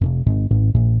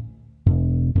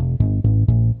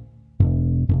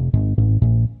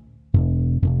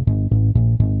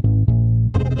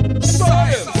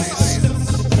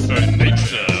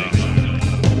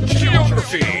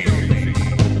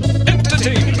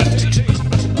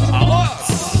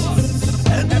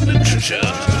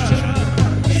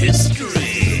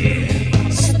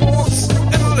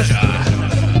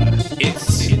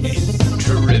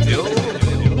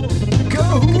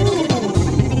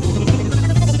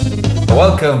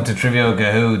Welcome to Trivial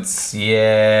Cahoots.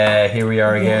 Yeah, here we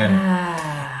are again.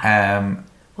 Yeah.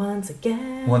 Once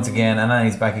again, and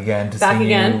Annie's back again to back sing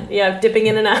again. you, Yeah, dipping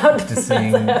in and out to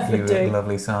sing you a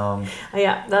lovely song.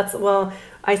 Yeah,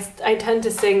 I tend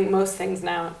to sing most things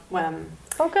now.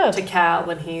 To Cal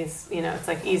when he's, it's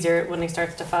like easier when he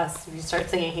starts to fuss. If you start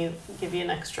singing, he'll give you an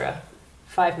extra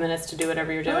 5 minutes to do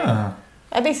whatever you're doing.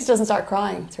 At least he doesn't start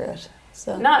crying through it.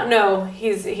 So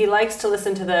He likes to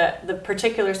listen to the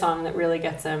particular song that really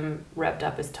gets him revved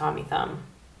up is Tommy Thumb,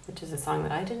 which is a song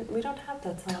that we don't have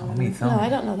that song. Tommy Thumb. No, I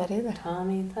don't know that either.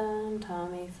 Tommy Thumb,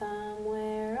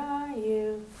 where are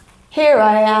you? Here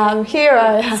I am. See?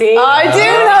 I do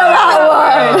know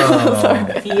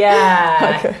that one.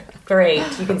 Yeah. Okay.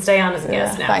 Great. You can stay on as a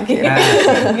guest now. Thank you. You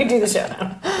can do the show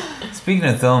now. Speaking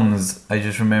of thumbs, I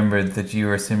just remembered that you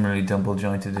are similarly double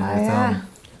jointed in your thumb.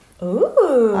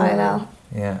 Ooh. I know.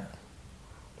 Yeah.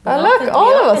 Oh, look,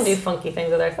 all of us can do funky things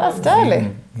with our thumbs. That's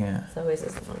deadly. Yeah. It's always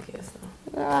is the funkiest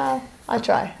though. I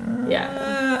try.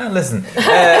 Yeah. Listen,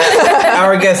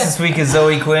 our guest this week is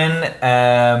Zoe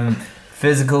Quinn,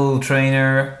 physical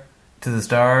trainer to the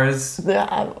stars.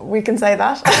 Yeah, we can say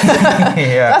that.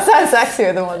 Yeah. That sounds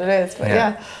sexier than what it is, but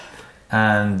yeah.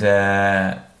 And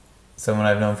someone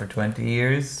I've known for 20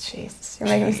 years. Jesus, you're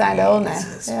making me sound old now.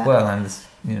 Yeah. Well, and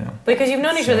because you've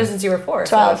known each other since you were 4.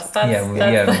 12. So four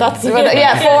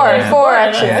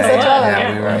actually. I said 12.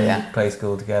 Yeah, we were in play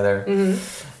school together.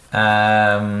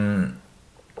 Mm-hmm.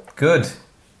 Good.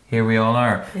 Here we all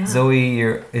are. Yeah. Zoe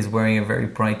is wearing a very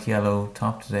bright yellow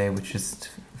top today, which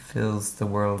just fills the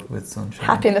world with sunshine.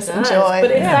 Happiness and joy. But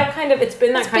it's that kind of. It's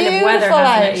been that kind of weather,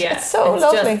 hasn't it? Yeah. It's so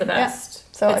lovely. It's just the best.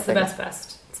 Yeah. So it's the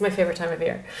best. It's my favorite time of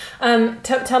year.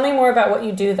 Tell me more about what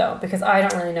you do, though, because I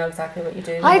don't really know exactly what you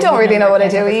do. I don't really know what I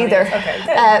do either. Okay,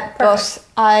 good. But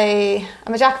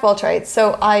I'm a jack of all trades.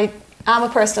 So I am a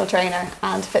personal trainer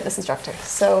and fitness instructor.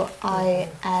 So I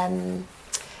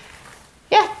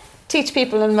teach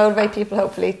people and motivate people,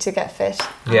 hopefully, to get fit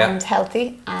and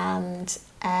healthy. And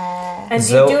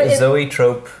Zoe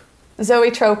Trope.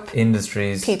 Zoe Trope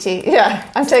Industries. PT. Yeah,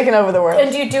 I'm taking over the world.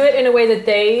 And do you do it in a way that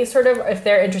they sort of, if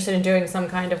they're interested in doing some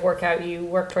kind of workout, you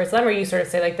work towards them, or you sort of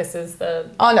say, like, this is the...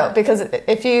 Oh, no, because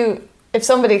if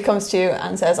somebody comes to you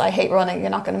and says, I hate running, you're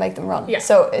not going to make them run. Yeah.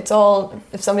 So it's all,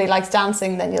 if somebody likes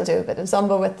dancing, then you'll do a bit of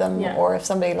Zumba with them, or if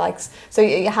somebody likes... So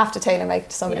you have to tailor make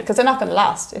to somebody, because they're not going to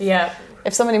last.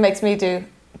 If somebody makes me do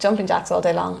jumping jacks all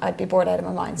day long, I'd be bored out of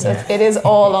my mind. So it is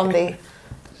all on the...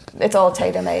 It's all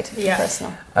tailor-made,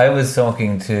 personal. I was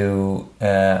talking to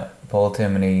Paul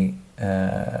Timoney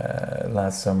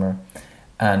last summer,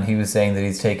 and he was saying that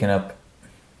he's taken up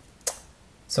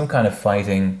some kind of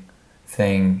fighting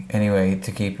thing anyway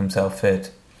to keep himself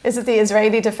fit. Is it the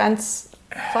Israeli defense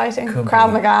fighting?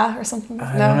 Krav Maga or something?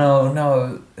 I don't know.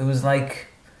 No, it was like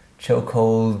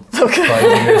chokehold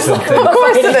fighting or something. Of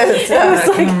course it is. Yeah. I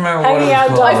can't remember what it was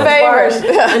called. My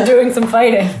favourite. And doing some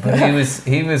fighting. But he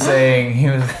was saying,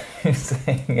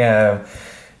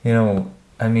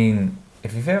 I mean,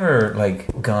 if you've ever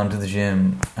like gone to the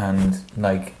gym and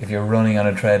like if you're running on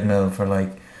a treadmill for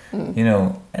like,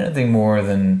 anything more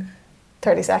than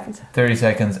 30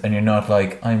 seconds and you're not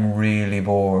like, I'm really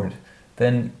bored,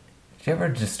 then do you ever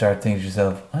just start thinking to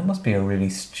yourself, I must be a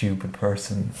really stupid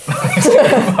person.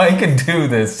 If I can do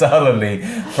this solidly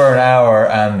for an hour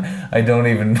and I don't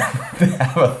even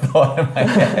have a thought in my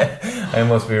head, I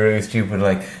must be really stupid.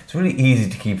 Like, it's really easy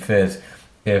to keep fit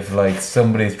if like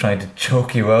somebody's trying to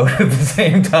choke you out at the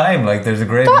same time. Like, there's a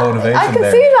great motivation there. I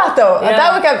can see that though.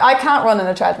 I can't run on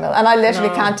a treadmill, and I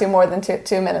literally can't do more than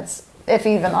 2 minutes, if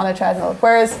even, on a treadmill.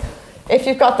 Whereas if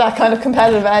you've got that kind of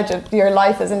competitive edge, your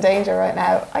life is in danger right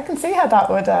now, I can see how that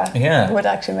would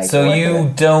actually make so it work. So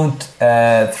you don't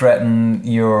threaten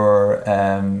your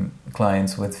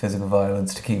clients with physical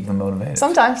violence to keep them motivated?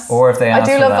 Sometimes. Or if they ask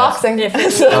I do for love that. boxing.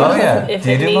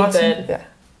 Do you do boxing? Yeah.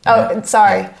 Oh,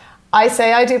 sorry. I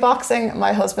say I do boxing.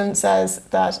 My husband says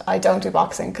that I don't do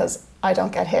boxing because I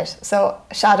don't get hit. So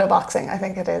shadow boxing, I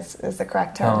think it is the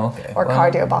correct term. Oh, okay. Or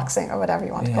cardio boxing, or whatever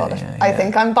you want to call it. I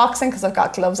think I'm boxing because I've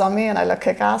got gloves on me and I look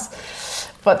kick-ass.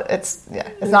 But it's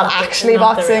not actually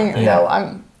boxing. No,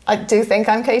 I do think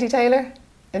I'm Katie Taylor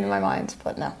in my mind,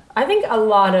 but no. I think a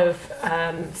lot of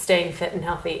staying fit and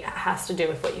healthy has to do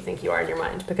with what you think you are in your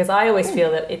mind, because I always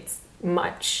feel that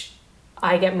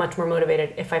I get much more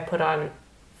motivated if I put on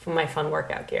my fun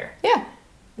workout gear. Yeah.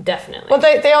 Definitely. Well,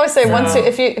 they always say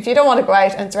if you don't want to go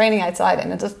out and it's raining outside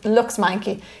and it just looks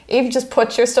manky, even just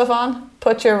put your stuff on,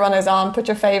 put your runners on, put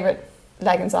your favourite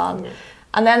leggings on,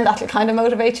 and then that'll kind of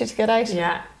motivate you to get out.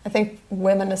 Yeah. I think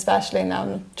women especially, now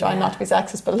I'm trying not to be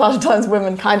sexist, but a lot of times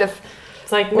women kind of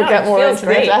It's like, we'll get it more feels into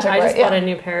the great. athletic I just way, bought a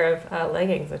new pair of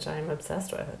leggings, which I'm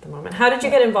obsessed with at the moment. How did you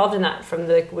get involved in that?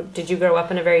 Did you grow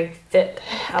up in a very fit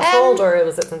household, or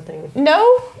was it something?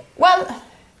 No. Well,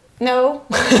 no.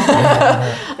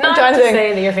 Not to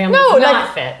say that your family was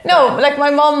not fit. No, like my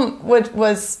mum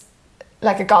was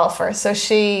like a golfer, so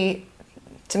she,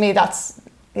 to me, that's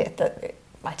I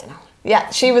don't know.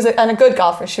 Yeah, she was a good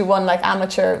golfer. She won like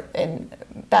amateur in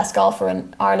best golfer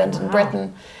in Ireland and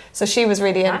Britain, so she was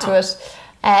really into it.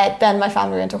 Then my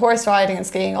family were into horse riding and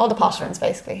skiing, all the posh ones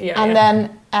basically.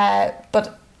 Then,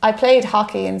 but I played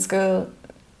hockey in school,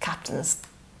 captains,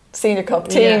 senior cup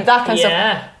team, that kind of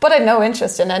stuff. But I had no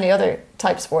interest in any other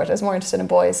type of sport. I was more interested in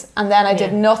boys. And then I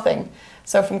did nothing.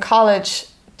 So from college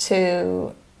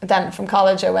I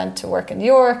went to work in New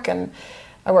York, and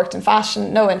I worked in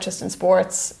fashion, no interest in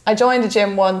sports. I joined a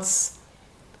gym once,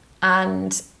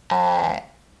 and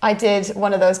I did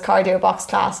one of those cardio box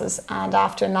classes, and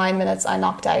after 9 minutes I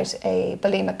knocked out a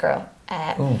bulimic girl.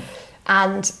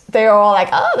 And they were all like,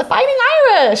 oh, the Fighting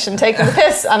Irish, and taking the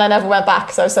piss, and I never went back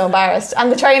because I was so embarrassed.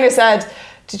 And the trainer said,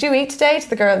 did you eat today, to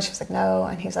the girl? And she was like, no.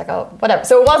 And he was like, oh, whatever.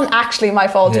 So it wasn't actually my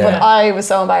fault, but I was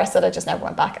so embarrassed that I just never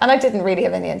went back. And I didn't really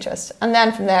have any interest. And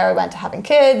then from there I went to having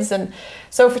kids. And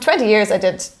so for 20 years I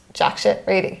did jack shit,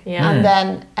 really. And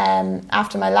then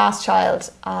after my last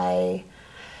child, I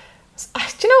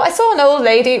saw an old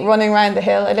lady running around the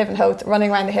hill. I live in Howth,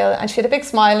 running around the hill, and she had a big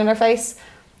smile on her face.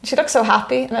 She looked so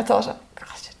happy, and I thought, oh,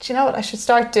 gosh, do you know what? I should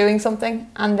start doing something.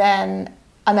 And then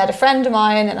I met a friend of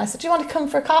mine, and I said, do you want to come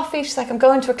for a coffee? She's like, I'm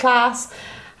going to a class.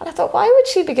 And I thought, why would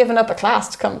she be giving up a class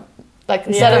to come, like,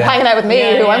 instead of hanging out with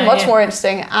me, who I'm much more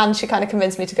interesting? And she kind of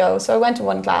convinced me to go. So I went to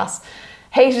one class,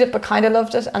 hated it, but kind of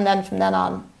loved it. And then from then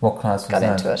on, what class was got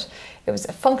that? into it. It was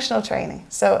a functional training.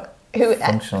 So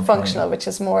functional, which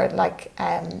is more like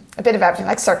a bit of everything,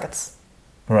 like circuits,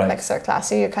 like a circuit class.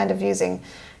 So you're kind of using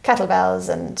kettlebells,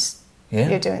 and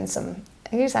you're doing some.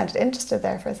 You sounded interested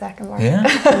there for a second, Mark. Yeah.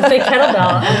 Say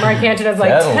kettlebell, and Mark Antonin was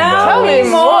like, tell me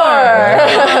more.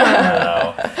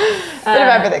 Bit of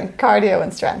everything, cardio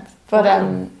and strength. But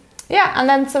and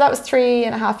then so that was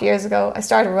 3.5 years ago. I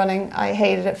started running. I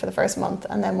hated it for the first month,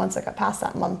 and then once I got past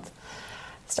that month,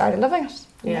 I started loving it.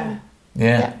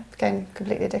 Became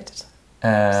completely addicted.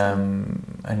 And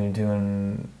you're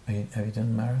doing? Have you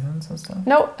done marathons and stuff?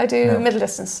 No, I do middle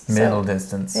distance. Middle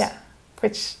distance. Yeah,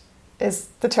 which is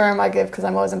the term I give because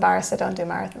I'm always embarrassed I don't do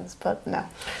marathons, but no.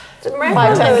 5,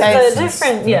 10K.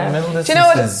 Different, Middle do you know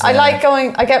what? I like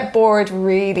going. I get bored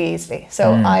really easily,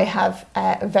 so I have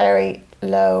a very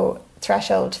low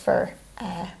threshold for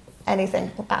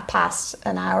anything past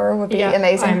an hour would be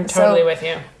amazing. I'm totally with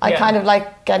you. I kind of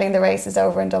like getting the races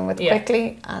over and done with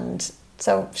quickly, and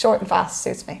so short and fast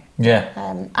suits me.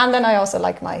 And then I also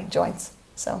like my joints.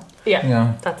 So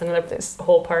that's another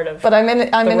whole part of. But I'm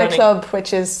in a club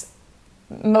which is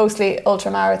mostly ultra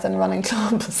marathon running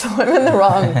club, so I'm in the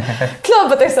wrong club,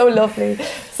 but they're so lovely.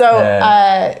 So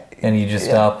and you just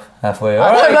stop halfway.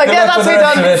 I'm like, that's me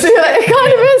done. It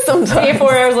kind of is sometimes. 3 or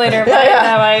 4 hours later,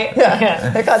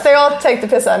 they all take the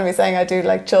piss out of me saying I do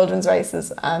like children's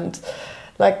races, and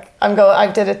like I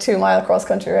did a 2-mile cross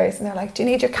country race, and they're like, do you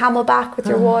need your camel back with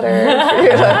your water?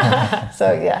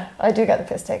 So yeah, I do get the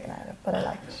piss taken out of it, but I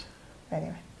like it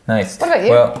anyway. Nice. What about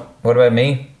you? Well, what about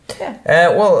me? Yeah.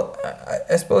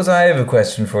 I suppose I have a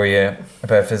question for you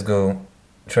about physical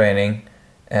training.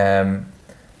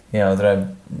 That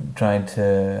I'm trying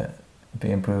to be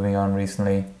improving on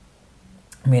recently.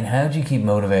 I mean, how do you keep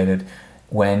motivated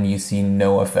when you see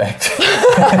no effect?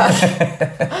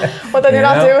 Well, then you're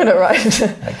not doing it right.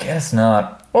 I guess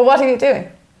not. Well, what are you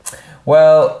doing?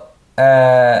 Well,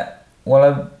 are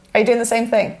you doing the same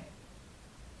thing?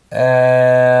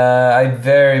 I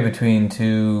vary between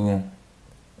 2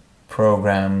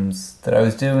 programs that I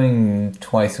was doing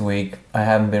twice a week. I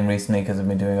haven't been recently because I've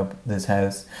been doing up this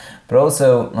house. But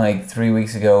also, like 3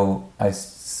 weeks ago, I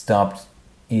stopped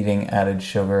eating added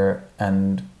sugar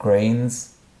and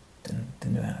grains.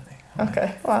 Didn't do anything.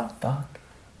 Okay, wow. Fuck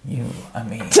you. I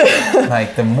mean,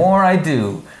 like the more I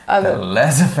do, the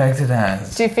less effect it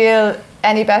has. Do you feel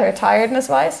any better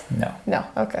tiredness-wise? No. No,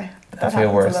 okay. I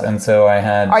feel worse. And so I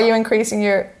had... Are you increasing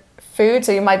your food?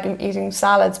 So you might be eating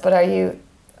salads, but have you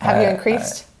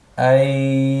increased?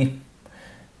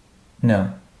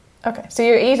 No. Okay, so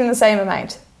you're eating the same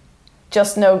amount,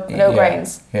 just no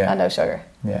grains and no sugar.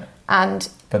 Yeah.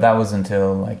 But that was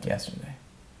until like yesterday.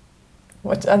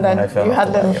 And then you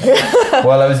had little...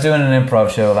 Well, I was doing an improv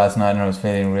show last night and I was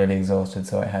feeling really exhausted,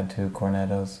 so I had 2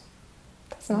 cornettos.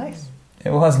 That's nice.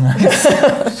 It was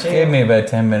nice. She gave me about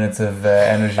 10 minutes of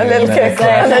energy. A little kick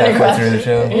there. and then you Halfway through the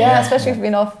show. Yeah, especially if you've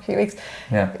been off a few weeks.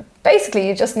 Yeah. Basically,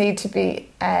 you just need to be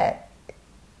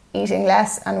eating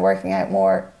less and working out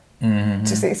more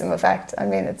to see some effect. I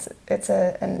mean, it's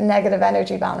a negative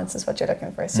energy balance is what you're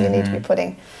looking for. So you need to be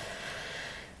putting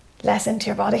less into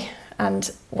your body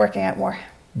and working out more.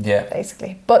 Yeah.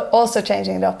 Basically. But also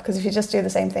changing it up, because if you just do the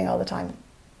same thing all the time,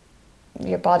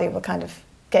 your body will kind of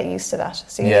get used to that.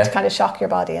 So you need to kind of shock your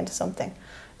body into something.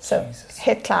 So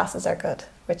HIIT classes are good,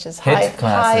 which is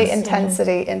high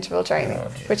intensity interval training,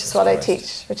 which is what I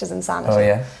teach, which is insanity. Oh,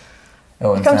 yeah.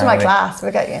 Oh, you come to my class,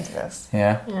 we'll get you into this.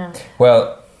 Yeah.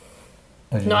 Well,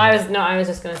 I was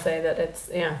just going to say that it's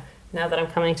now that I'm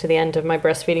coming to the end of my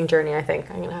breastfeeding journey, I think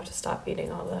I'm going to have to stop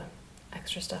eating all the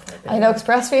extra stuff I've been I know, because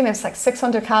breastfeeding is like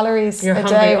 600 calories You're a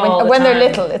day. When they're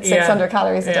little, it's Yeah. 600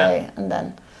 calories a day, and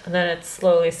then it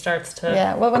slowly starts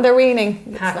to well, when they're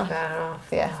weaning, pack that off.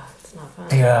 Yeah. Oh, it's not fun.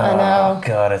 yeah. I know. Oh,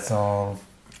 God, it's all...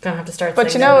 Gonna have to start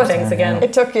But saying you know what? things again.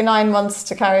 It took you 9 months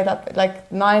to carry that,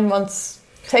 like 9 months.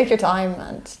 Take your time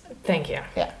and Thank you.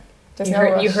 yeah. There's You no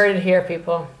heard, rush. you heard it here,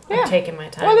 people. Yeah. I'm taking my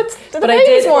time. Well, the But I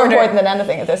baby's did more order- important than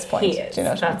anything at this point. He is. Do you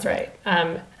know what I mean? That's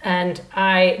right. And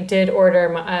I did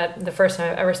order the first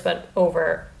time I've ever spent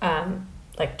over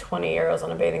like 20 euros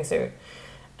on a bathing suit.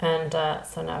 And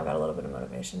so now I've got a little bit of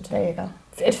motivation too. There you go.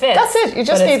 It fits. That's it. You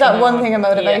just but need it's that gonna- one thing of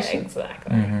motivation. Yeah,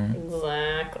 exactly.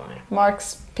 Exactly.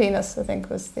 Mark's penis, I think,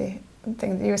 was the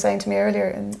thing that you were saying to me earlier.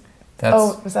 And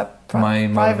That's was that my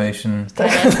motivation.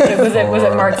 Was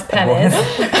it Mark's penis?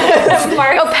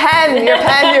 Oh, pen! Your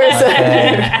pen, you were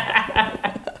saying.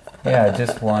 Yeah, I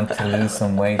just want to lose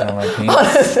some weight on my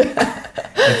penis.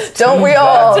 It's Don't too we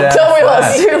all? goddamn Don't we all?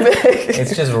 fat. It's too big.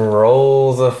 It's just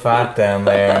rolls of fat down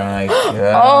there. And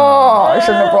Oh, I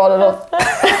shouldn't have brought it up.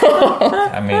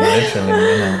 I mean, literally,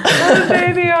 you know.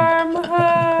 Baby arm.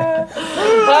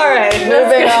 All right,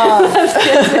 Moving on.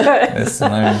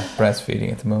 Listen, I'm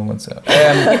breastfeeding at the moment, so.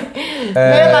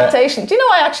 Male lactation. Do you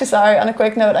know, I actually, sorry, on a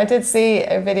quick note, I did see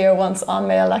a video once on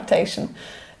male lactation.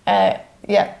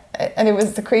 And it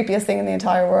was the creepiest thing in the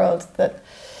entire world, that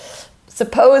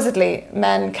supposedly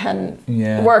men can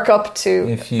work up to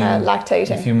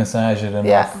lactating. If you massage it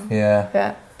enough.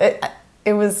 Yeah.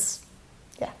 It was,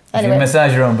 If you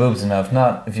massage your own boobs enough,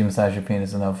 not if you massage your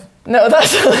penis enough. No,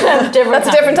 that's a different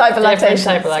type of lactation. Different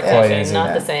type of lactation,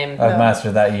 not the same. I've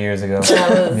mastered that years ago.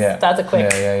 That's a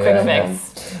quick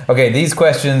fix. Okay, these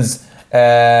questions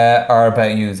are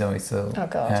about you, Zoe, so oh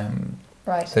God.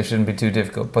 Right. They shouldn't be too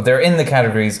difficult. But they're in the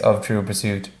categories of True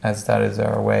Pursuit, as that is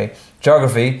our way.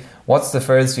 Geography, what's the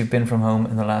furthest you've been from home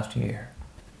in the last year?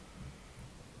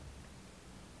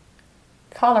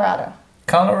 Colorado.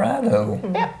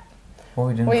 Yeah. What are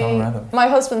we doing in Colorado? My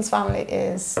husband's family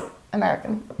is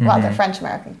American. Well, they're French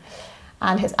American.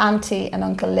 And his auntie and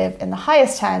uncle live in the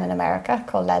highest town in America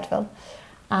called Leadville.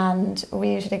 And we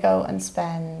usually go and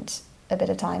spend a bit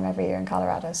of time every year in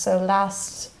Colorado. So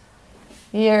last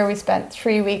year we spent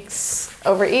 3 weeks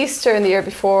over Easter, and the year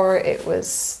before it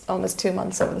was almost 2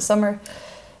 months over the summer.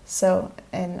 So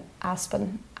in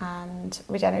Aspen, and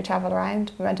we generally travel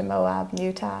around. We went to Moab and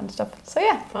Utah and stuff. So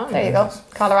yeah, fun. There you go.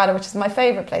 Colorado, which is my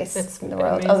favourite place in the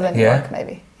world, other than New York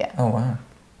maybe. Yeah. Oh wow.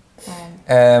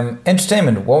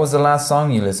 Entertainment, what was the last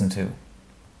song you listened to?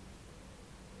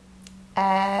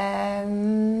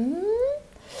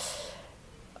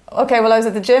 Okay, well I was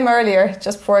at the gym earlier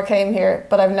just before I came here,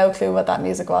 but I've no clue what that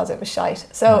music was. It was shite.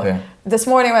 So this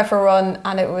morning I went for a run,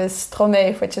 and it was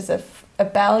Stromae, which is a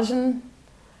Belgian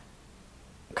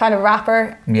kind of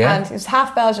rapper, and he's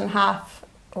half Belgian, half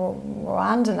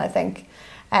Rwandan, I think,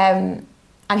 and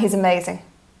he's amazing.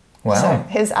 Wow. So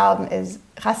his album is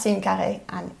Racine Carrée,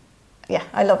 and yeah,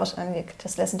 I love it, and you could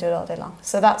just listen to it all day long.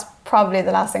 So that's probably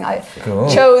the last thing I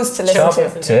chose to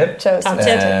listen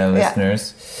to.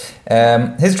 Listeners.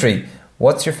 History.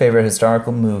 What's your favourite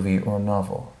historical movie or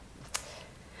novel?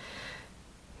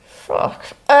 Fuck.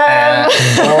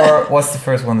 Or what's the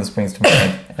first one that springs to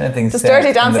mind? Anything Does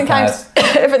Dirty Dancing count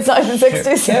if it's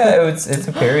 1960s? Yeah, it's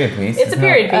a period piece. It's a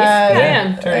period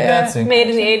piece. Dirty Dancing. Made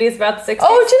in the 80s, about the 60s.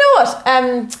 Oh, do you know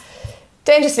what?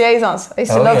 Dangerous Liaisons. I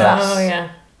used to love that. Oh, yeah.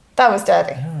 That was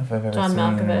deadly. I don't know if I've ever John seen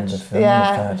Malkovich. the film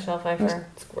Michelle Pfeiffer.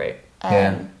 It's great.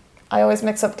 I always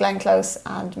mix up Glenn Close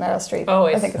and Meryl Streep.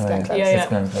 Always. I think it's Glenn Close. It's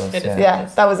Glenn Close. Yeah,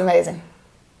 that was amazing.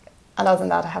 And other than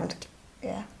that, I haven't.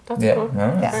 That's cool.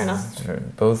 No, fair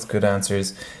enough. Both good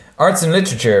answers. Arts and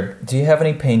literature. Do you have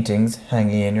any paintings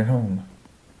hanging in your home?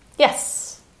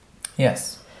 Yes.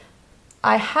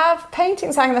 I have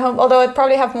paintings hanging in the home, although I'd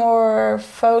probably have more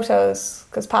photos,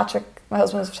 because Patrick, my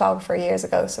husband, was a photographer years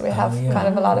ago, so we have kind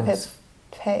of a lot of his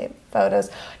photos.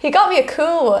 He got me a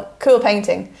cool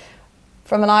painting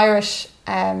from an Irish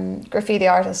graffiti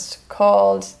artist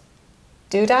called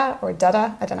Duda or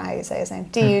Dada. I don't know how you say his name.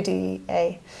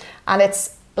 Duda. And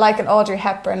it's like an Audrey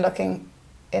Hepburn looking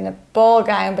in a ball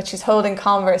gown, but she's holding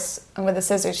Converse, and with the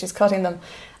scissors she's cutting them.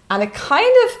 And it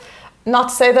kind of, not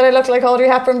to say that I look like Audrey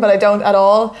Hepburn, but I don't at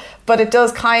all, but it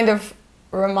does kind of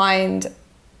remind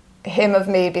him of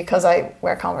me because I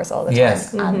wear Converse all the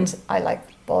time and I like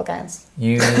ball gowns.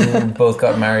 You both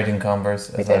got married in Converse,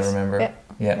 as I remember.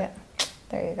 Yeah.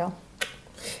 There you go.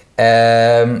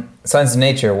 Science and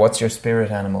nature, what's your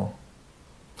spirit animal?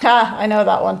 I know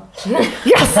that one.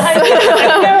 Yes!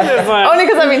 Only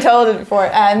because I've been told it before.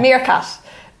 Meerkat.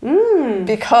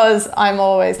 Because I'm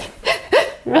always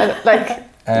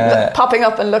popping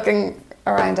up and looking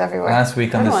around everywhere. Last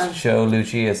week on this show,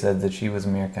 Lucia said that she was a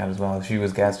meerkat as well. She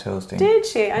was guest hosting. Did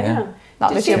she? I know.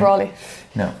 Not Lucia Brawley.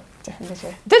 No. Different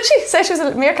Lucia. Did she say she was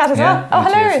a meerkat as well? Oh,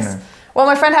 hilarious. Well,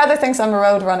 my friend Heather thinks I'm a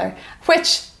road runner,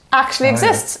 which actually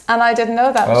exists, and I didn't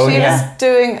know that. She was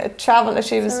doing a travel.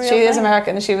 She is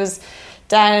American, and she was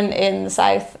down in the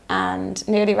south and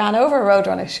nearly ran over a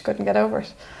roadrunner. She couldn't get over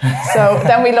it. So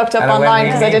then we looked up online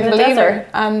because I didn't believe her,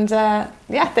 and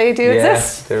they do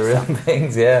exist. They're real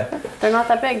things. Yeah, they're not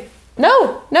that big.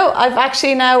 No, I've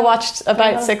actually now watched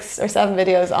about 6 or 7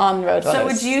 videos on roadrunners. So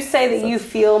would you say that you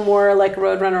feel more like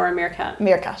roadrunner or meerkat?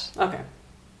 Meerkat. Okay.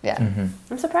 Yeah. Mm-hmm.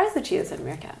 I'm surprised that you said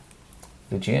meerkat.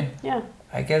 Did you? Yeah.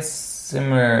 I guess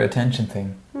similar attention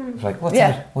thing. Like, what's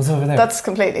that? What's over there? That's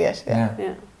completely it.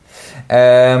 Yeah.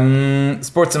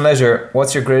 Sports and leisure.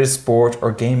 What's your greatest sport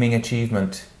or gaming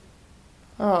achievement?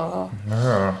 Did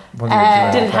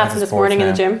it happen this morning in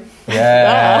the gym?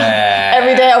 Yeah.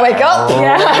 Every day I wake up.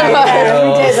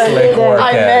 Every day.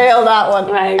 I nailed that one.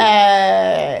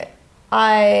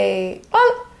 Right.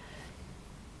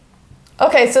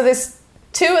 Okay, so there's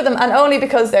 2 of them, and only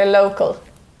because they're local,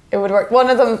 it would work. One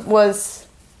of them was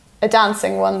a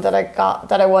dancing one that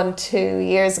I won 2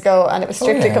 years ago, and it was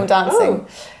Strictly Come Dancing.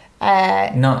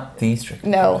 Not the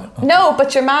Strictly. No,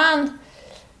 but your man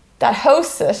that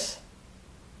hosts it,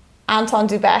 Anton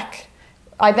Dubek,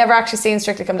 I'd never actually seen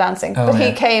Strictly Come Dancing, but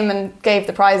he came and gave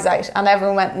the prize out, and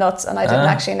everyone went nuts, and I didn't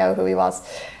actually know who he was.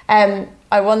 I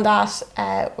won that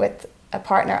with a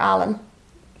partner, Alan,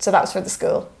 so that was for the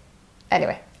school.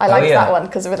 Anyway, I liked that one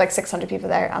because there were like 600 people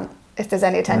there, and if there's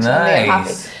any attention on me, I'm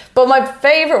happy. But my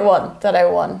favourite one that I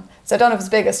won, so I don't know if it's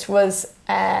biggest, was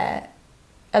a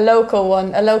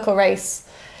local race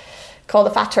called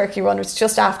the Fat Turkey Run, which was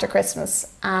just after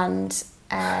Christmas, and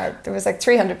there was like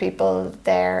 300 people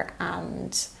there,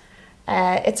 and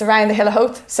it's around the Hill of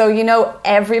Howth, so you know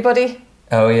everybody.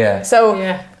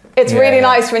 It's really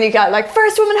nice when you get like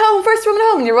first woman home,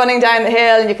 and you're running down the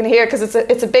hill and you can hear, because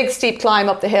it's a big steep climb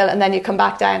up the hill and then you come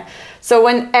back down. So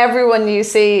when everyone you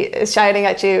see is shouting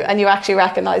at you and you actually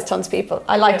recognise tons of people,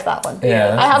 I liked that one.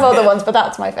 Yeah, I have other ones, but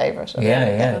that's my favourite.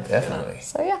 Yeah, definitely.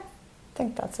 So I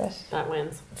think that's it. That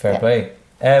wins. Fair play.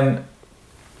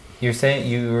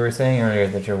 You were saying earlier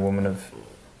that you're a woman of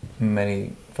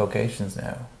many vocations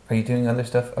now. Are you doing other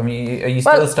stuff? I mean, are you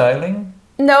still styling?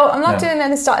 No, I'm not doing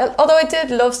any style. Although I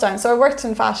did love styling. So I worked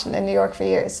in fashion in New York for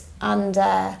years and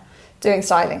doing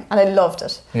styling, and I loved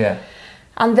it. Yeah.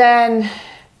 And then,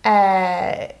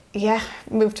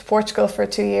 moved to Portugal for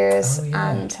 2 years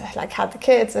and had the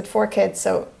kids. I had 4 kids,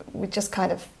 so we just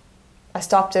I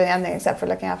stopped doing anything except for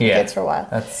looking after the kids for a while.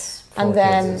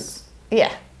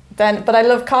 But I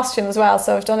love costume as well,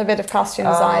 so I've done a bit of costume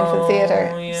design for the theatre.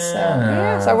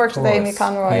 So I worked with Amy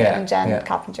Conroy and Jen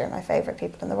Coppinger, my favourite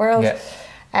people in the world.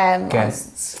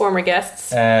 Guests. Former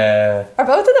guests. Are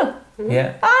both of them?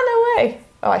 Yeah. No way.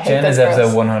 Oh, I hate Jen those is girls.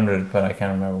 episode 100, but I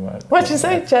can't remember what. What'd you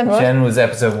say, Jen? What? Jen was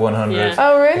episode 100. Yeah.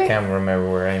 Oh, really? I can't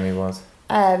remember where Amy was.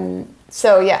 I've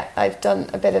done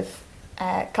a bit of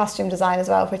costume design as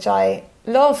well, which I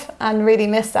love and really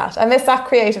miss that. I miss that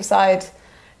creative side,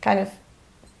 kind of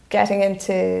getting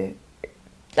into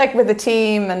with the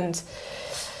team and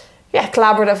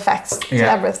collaborative effects,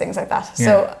 collaborative things like that.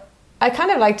 So I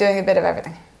kind of like doing a bit of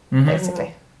everything,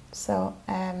 basically. So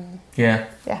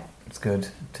it's good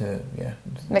to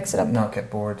mix it up, not get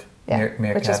bored.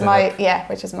 Which is my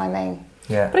main.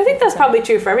 Yeah. But I think that's probably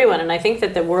true for everyone, and I think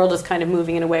that the world is kind of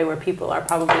moving in a way where people are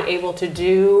probably able to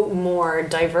do more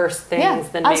diverse things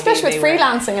than maybe especially with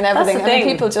freelancing and everything. I mean,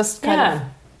 people just kind of.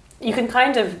 You can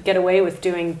kind of get away with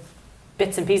doing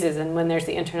bits and pieces, and when there's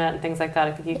the internet and things like that,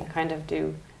 I think you can kind of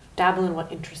dabble in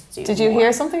what interests you. Did you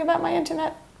hear something about my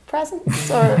internet presents?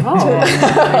 Or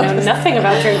I know nothing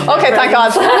about drinking. Okay, thank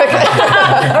God.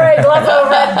 All right, gloss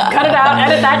over it. Cut it out.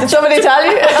 Edit that. Did somebody tell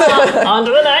you? On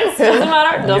to the next. Doesn't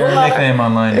matter. Your Doesn't matter. nickname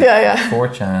online is Yeah.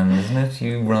 4chan, isn't it?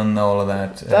 You run all of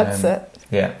that. That's it.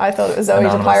 Yeah. I thought it was Zoe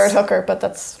Anonymous. the Pirate Hooker, but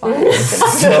that's fine.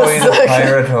 Zoe the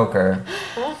Pirate Hooker.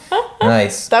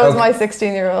 Nice. That was my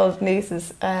 16-year-old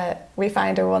niece's. We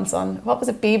found her once on, what was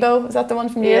it, Bebo? Was that the one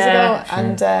from years ago? Sure.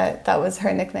 And that was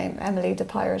her nickname, Emily the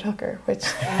Pirate Hooker, which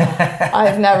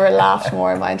I've never laughed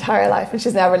more in my entire life. And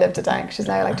she's never lived it down. She's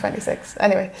now like 26.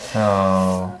 Anyway.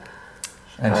 Oh.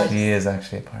 And she is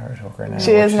actually a pirate hooker now.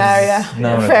 She is now, yeah.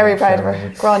 No, Very proud of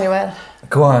her. Granuel.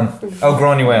 Go on. Oh, go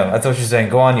on, you whale. I thought you were saying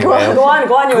go on, you whale. Go on, you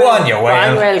Go on, you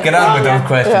whale. whale. Get on with those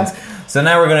questions. Yeah. So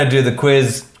now we're going to do the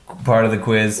quiz, part of the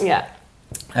quiz. Yeah.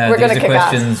 We're These gonna are kick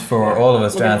questions for all of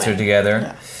us to answer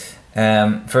together.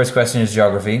 First question is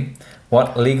geography.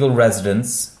 What legal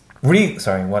residence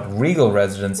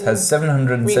has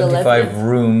 775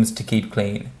 rooms to keep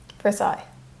clean? Versailles.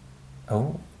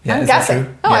 Oh, yeah. I'm is that guessing.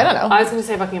 true? Oh, Yeah. I don't know. I was going to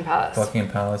say Buckingham Palace.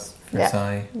 Buckingham Palace,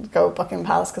 Versailles. Go Buckingham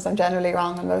Palace because I'm generally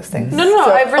wrong on most things. No,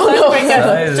 So-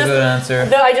 Versailles is a good answer.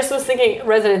 No, I just was thinking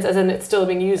residence as in it's still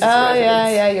being used as a Oh,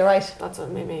 residence. yeah, you're right. That's what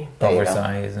made me. But There you go.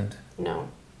 Versailles isn't. No.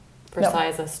 Versailles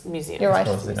is a museum. You're I right.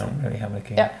 suppose they don't really have a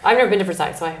king. Yeah. I've never been to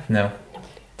Versailles, so I have No.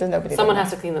 There's nobody Someone there.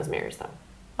 has to clean those mirrors, though.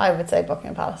 I would say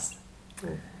Buckingham Palace.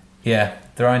 Yeah,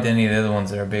 there aren't any of the other ones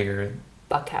that are bigger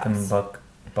Buck than House.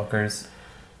 Buckers.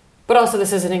 But also,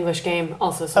 this is an English game,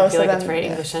 also, so Oh, I feel so like it's then, very yeah.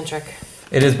 English-centric.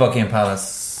 It is Buckingham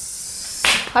Palace.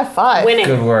 High five. Winning.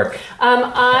 Good work.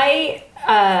 I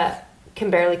can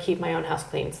barely keep my own house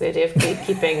clean, so the idea of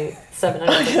keeping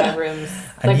 705 rooms.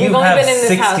 And Like, you we've only have been in this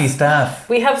 60 house. staff.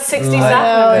 We have 60 Like,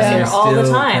 staff members yeah. here You all the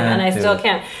still time, and I can't still do it.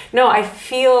 can't. No, I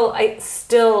feel I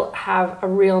still have a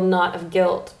real knot of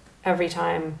guilt every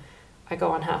time I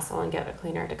go on Hassel and get a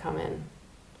cleaner to come in.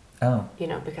 Oh. You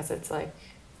know, because it's like,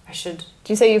 I should...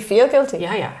 Do you say you feel guilty?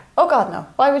 Yeah. Oh God, no.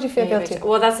 Why would you feel Maybe guilty?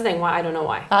 Well, that's the thing. Why? I don't know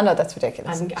why. Ah, no, that's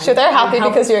ridiculous. I'm Sure, they're happy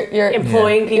helping- because you're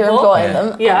employing people. You're employing Yeah.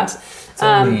 them. Yeah. It's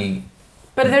only...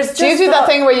 But there's just Do you do that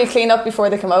thing where you clean up before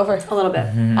they come over? a little bit.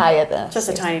 Ah, yeah, then. Just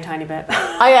a tiny bit.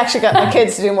 I actually got my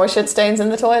kids to do more shit stains in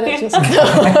the toilet. Just,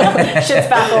 Shit's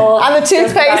baffle. and the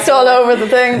toothpaste all over the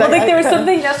thing. Well, like there was I-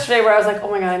 something yesterday where I was like, oh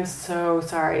my God, I'm so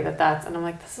sorry that's, and I'm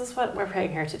like, this is what we're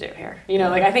paying her to do here. You know,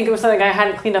 like I think it was something I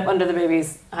hadn't cleaned up under the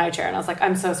baby's high chair, and I was like,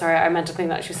 I'm so sorry, I meant to clean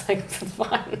that. She was like, it's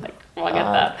fine. Like, well, I get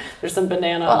that. There's some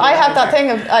banana. Well, on I the have that high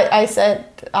chair. thing of, I said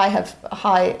I have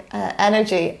high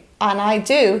energy, and I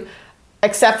do,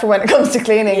 except for when it comes to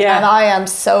cleaning, Yeah. and I am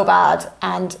so bad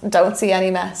and don't see any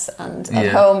mess, and at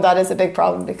Yeah. home that is a big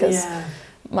problem because Yeah.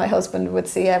 my husband would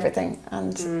see everything,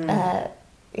 and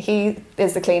he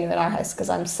is the cleaner in our house because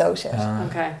I'm so shit.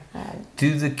 Okay.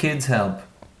 Do the kids help?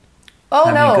 Oh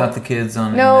have no! you got the kids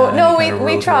on? No, any no, kind of we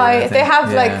rota or try. anything? They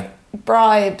have Yeah. like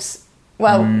bribes.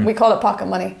 Well, we call it pocket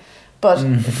money, but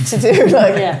Mm. to do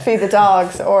like Yeah. feed the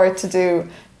dogs or to do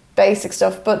basic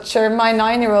stuff. But sure, my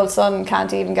 9-year-old son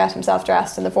can't even get himself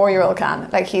dressed, and the 4-year-old can.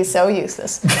 Like, he's so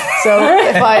useless. So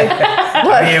if I, Are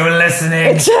like, you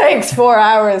listening? it takes 4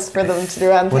 hours for them to do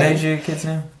anything. What age are your kids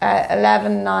now?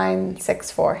 11, 9,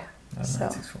 6, 4. So,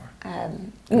 964.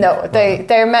 no,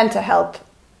 they're meant to help.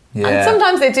 Yeah. And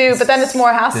sometimes they do, but then it's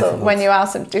more hassle Difficult. when you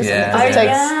ask them to do something. Yeah. 'cause it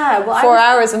takes Well, 4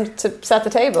 hours to set the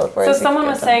table. So whereas you someone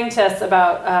could was get saying to us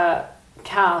about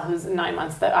Cal, who's 9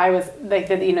 months, that I was like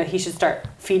that. You know, he should start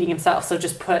feeding himself. So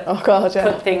just put Oh God, yeah.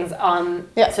 put things on.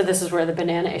 Yeah. So this is where the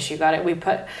banana issue got it. We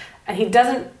put, and he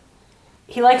doesn't.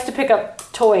 He likes to pick up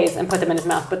toys and put them in his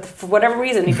mouth, but for whatever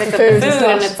reason, he picks up the Food food is and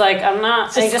not- it's like, I'm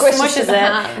not. And he just squishes smushes in the it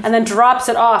hand. and then drops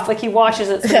it off. Like he washes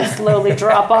it so it slowly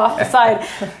drop off the side,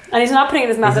 and he's not putting it in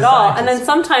his mouth He's at a all. And then scientist.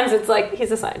 sometimes it's like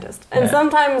he's a scientist, and Yeah.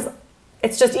 sometimes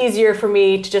it's just easier for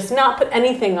me to just not put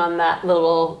anything on that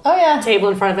little Oh, yeah. table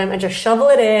in front of him and just shovel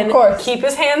it in. Of course. Keep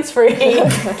his hands free.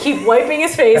 Keep wiping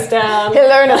his face down. He'll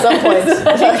learn at some point.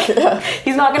 Like, yeah.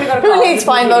 He's not going to go to Who college. needs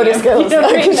fine motor skills?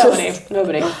 Nobody. Like, Nobody. just-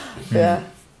 Nobody. Yeah.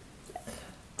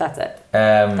 That's it.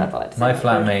 Um, all I had to my say.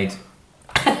 flatmate.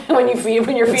 When you're feeding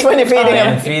when you're feeding Natalia. him.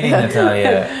 I'm feeding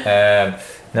Natalia.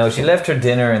 No, she left her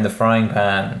dinner in the frying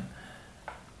pan.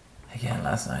 Again,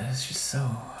 last night it's just so.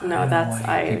 No, I don't that's- know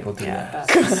why I- people do yeah, that.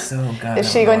 that's- It's so goddamn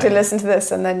Is she going to annoying. listen to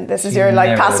this, and then this is She your like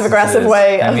never passive listens to aggressive this.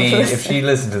 way? I of mean, this? if she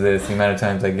listened to this, the amount of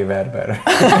times I give out about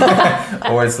her,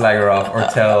 or slag her off, or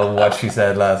tell what she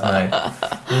said last night.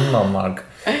 Mug.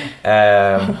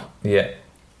 Yeah.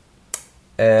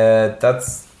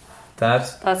 That's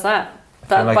that. That's that. I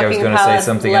feel like I was Buckingham going to say Palace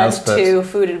something led else, but to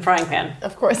food and frying pan.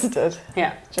 Of course it did.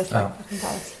 Yeah. Just like Oh. Buckingham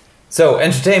Palace. So,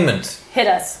 entertainment. Hit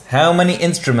us. How many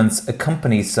instruments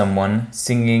accompany someone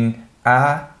singing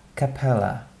a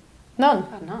cappella? None.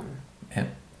 None. Yeah,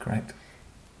 correct.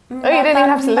 Oh, you didn't even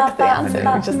have to look at the answer.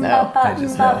 You just know. I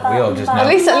just know. We all just know. At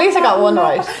least I got one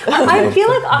right. I feel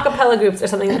like a cappella groups are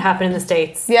something that happen in the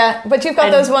States. Yeah, but you've got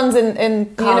And those ones in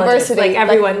Colleges, university. like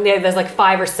everyone, there's like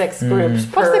 5 or 6 groups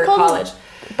What's per they called? college.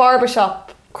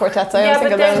 Barbershop quartets. I always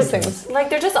think of those things. Like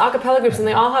they're just a cappella groups, and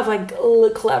they all have like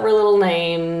clever little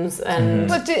names. And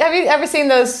But have you ever seen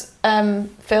those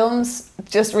films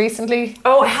just recently?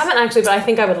 oh, I haven't actually, but I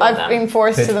think I would love I've them. been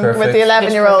forced Pitch to them Perfect. with the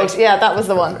 11-year-old. Pitch Yeah, that was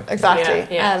the one.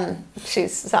 Exactly. Yeah.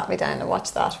 She's sat me down and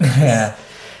watched that. Yeah.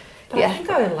 But I think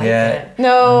I would like Yeah. it.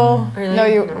 No, Really?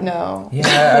 no.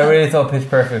 Yeah, I really thought Pitch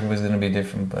Perfect was going to be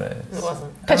different, but It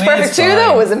wasn't. Pitch I mean, Perfect it's 2 fine.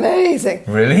 though was amazing.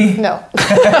 Really? No,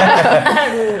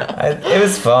 It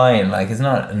was fine. Like, it's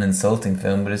not an insulting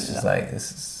film, but it's just like,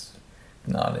 this is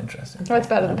not interesting. no, it's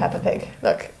better than Peppa Pig.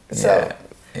 Look, so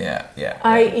Yeah.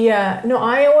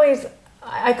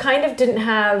 I kind of didn't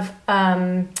have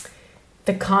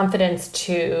the confidence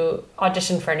to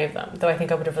audition for any of them, though I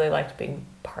think I would have really liked being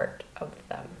part of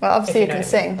them. well, obviously if you know can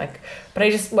what I mean. sing. Like, but I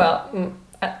just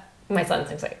my son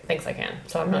thinks I can,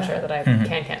 so I'm not sure that I can.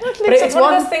 But least it's it's one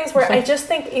one. of those things where I just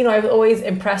think, I was always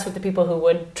impressed with the people who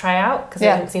would try out, because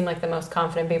Yeah. they didn't seem like the most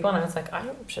confident people, and I was like, I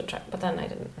should try, but then I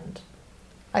didn't. And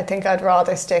I think I'd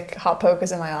rather stick hot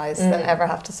pokers in my eyes than ever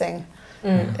have to sing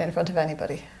in front of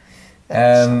anybody. But you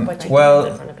can do it in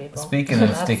Well, front of people. speaking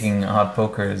of sticking hot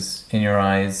pokers in your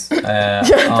eyes, That's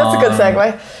a good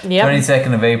segue. Yep.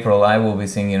 22nd of April, I will be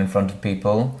singing in front of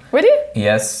people. Would you?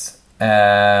 Yes.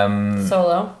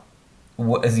 Solo.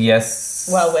 Yes.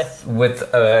 Well, with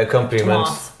accompaniment,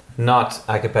 Moss. not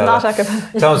a cappella. Not a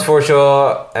cappella. Thomas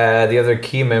Forshaw, the other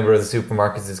key member of the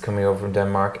Supermarkets, is coming over from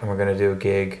Denmark, and we're going to do a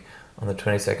gig on the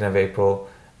 22nd of April,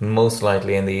 most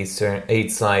likely in the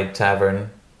East Side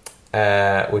Tavern,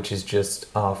 which is just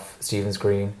off Stephen's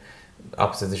Green,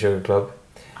 opposite the Sugar Club.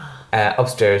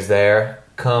 Upstairs there.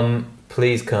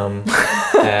 Please come.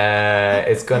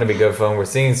 It's going to be good fun. We're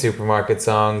singing Supermarket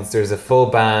songs. There's a full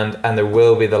band, and there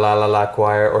will be the La La La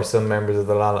Choir, or some members of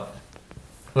the La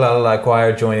La La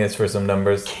Choir joining us for some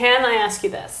numbers. Can I ask you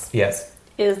this? Yes.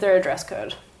 Is there a dress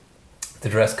code? The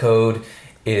dress code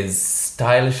is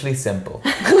stylishly simple.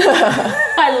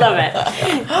 I love it.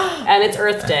 And it's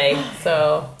Earth Day,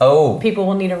 so people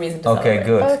will need a reason to celebrate. Okay,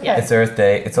 good. Okay. It's Earth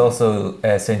Day. It's also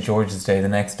St. George's Day the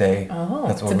next day. Oh,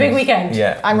 That's it's a big weekend.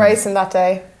 Yeah. I'm racing that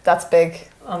day. That's big.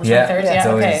 On the Yeah, 23rd, it's yeah, okay.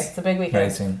 always It's a big weekend.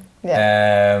 Racing.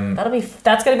 Yeah.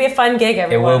 That's going to be a fun gig, It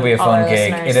everyone. will be a all fun our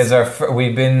gig. listeners. It is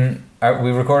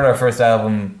we recorded our first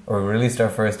album, or released our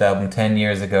first album 10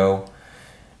 years ago.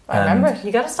 I remember it.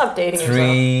 You got to stop dating yourself.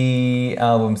 3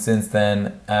 albums since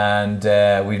then, and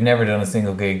we've never done a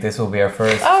single gig. This will be our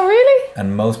first Oh, really?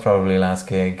 and most probably last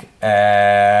gig.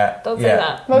 Don't say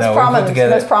that. No, we put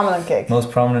together- Most prominent gig. Most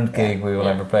prominent gig we will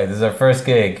ever play. This is our first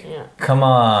gig. Yeah. Come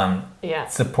on. Yeah.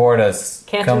 Support us.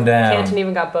 Come down. Canton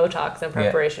even got Botox in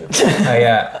preparation.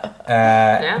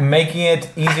 Yeah. Making it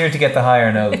easier to get the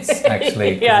higher notes,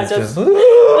 actually. 'cause Yeah, it's just-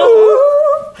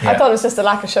 I thought it was just a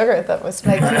lack of sugar that was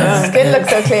making his skin look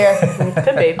so clear.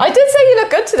 Could be. I did say you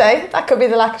look good today. That could be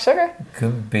the lack of sugar.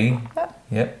 Could be.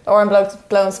 Yep. Or I'm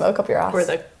blowing smoke up your ass. Or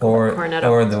the Or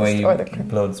cornetto. the way you Or the-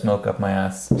 blow the smoke up my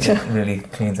ass. It really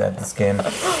cleans out the skin.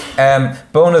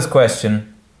 Bonus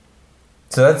question.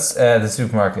 So that's the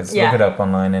supermarkets. Yeah. Look it up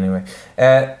online anyway.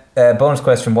 Bonus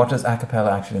question. What does a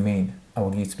cappella actually mean? Oh,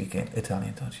 well, you speak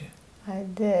Italian, don't you? I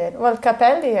did. Well,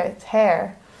 capelli, it's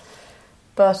hair.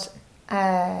 But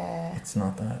It's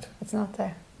not that. it's not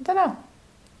there. I don't know.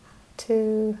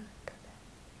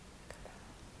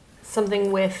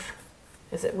 Something with...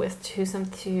 Is it with to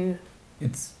something?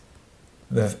 It's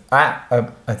the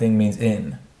I think means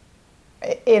in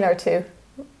or two.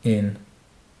 in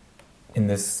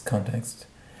this context.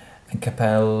 And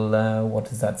capella, what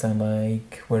does that sound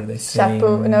like? Where do they sing?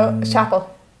 Chapel.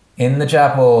 In the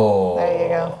chapel. There you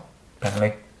go.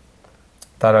 Apparently.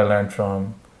 That I learned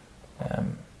from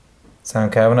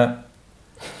Sound Cabinet.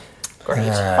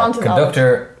 Great. Font of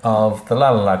Conductor of the La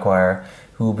La La Choir,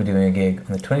 who will be doing a gig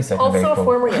on the 22nd of Also April. a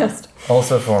former guest.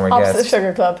 Also a former Opposite guest.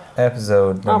 Sugar Club.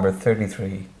 Episode number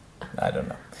 33. I don't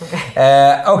know.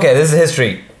 Okay, this is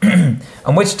history.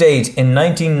 On which date in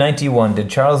 1991 did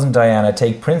Charles and Diana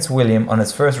take Prince William on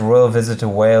his first royal visit to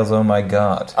Wales? Oh my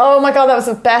God. Oh my God, that was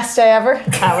the best day ever.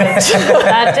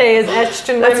 That day is etched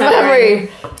in my That's memory.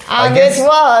 And guess- it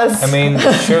was. I mean,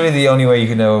 surely the only way you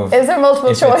can know Is there multiple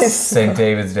if choice? it's St.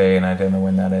 David's Day, and I don't know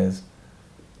when that is.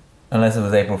 unless it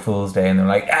was April Fool's Day, and they're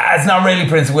like, it's not really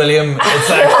Prince William. It's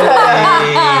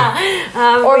actually.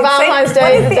 Or Valentine's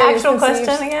Day. What is the actual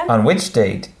question again? On which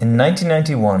date in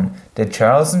 1991 did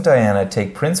Charles and Diana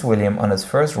take Prince William on his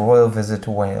first royal visit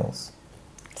to Wales?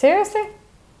 Seriously?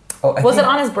 Oh, was it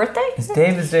on his birthday? Is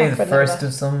David's Day the first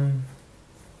of some?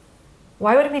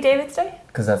 Why would it be David's Day?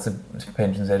 Because that's the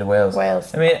Patron's Day to Wales.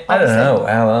 Wales. I mean, I don't know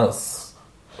how else.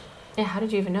 Yeah, how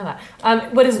did you even know that?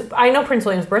 I know Prince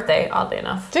William's birthday, oddly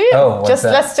enough. Do you? Oh, just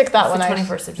that? Let's stick that it's one the out.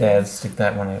 21st of June. Yeah, let's stick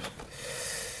that one out.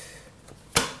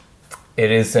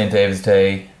 It is St. David's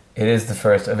Day. It is the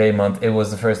first of a month. It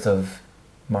was the 1st of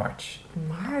March.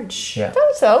 March? Yeah.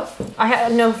 So I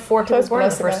had no 4 kids born on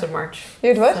the 1st about. of March.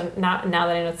 You'd what? So now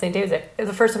that I know it's St. David's Day. It's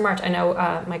the 1st of March. I know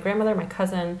my grandmother, my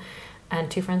cousin, and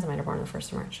 2 friends of mine are born on the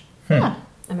 1st of March.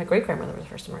 And my great-grandmother was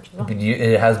the 1st of March as well. But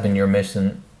it has been your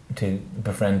mission to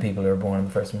befriend people who are born on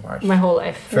the 1st of March. My whole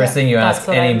life. First thing you ask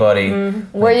anybody.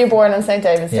 Were you born on St.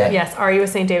 David's Day? Yes. Are you a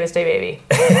St. David's Day baby?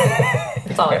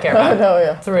 That's all I care about. No,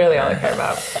 yeah. That's really all I care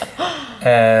about.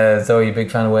 So are you a big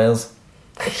fan of Wales?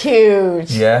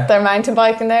 Huge. Yeah. Their mountain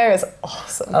biking there is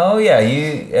awesome. Oh yeah,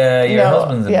 your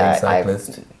husband's a big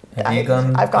cyclist. Have you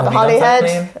gone? I've gone to have you gone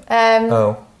Holyhead.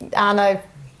 cycling? And I've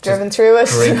driven through it.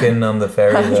 Drinking on the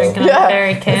ferry. Drinking on the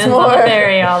ferry, cans on the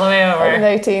ferry all the way over. An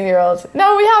 18-year-old.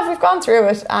 No, we've gone through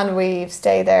it and we've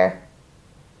stayed there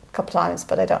a couple of times,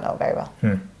 but I don't know very well.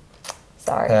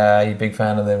 Sorry. You a big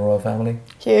fan of the royal family?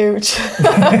 Huge.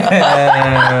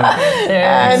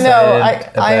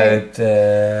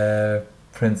 About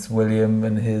Prince William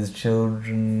and his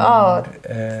children.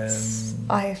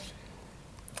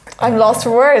 I'm lost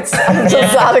for words. I'm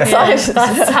just that excited.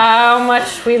 That's how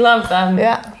much we love them.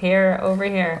 Yeah. Here, over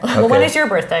here. Okay. Well, when is your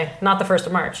birthday? Not the 1st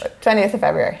of March. 20th of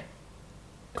February.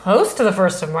 Close to the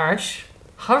 1st of March.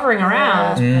 Hovering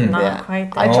around. Not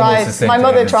quite there. I tried. My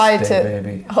mother tried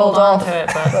to hold on off. to it,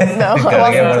 but no,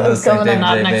 I was coming in.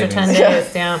 not an extra 10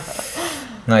 days. Yeah.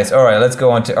 Nice. All right, let's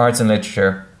go on to arts and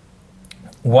literature.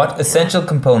 What essential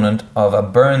component of a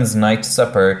Burns night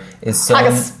supper is sung?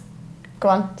 Haggis. Go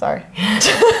on. Sorry.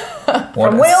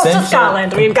 From Wales to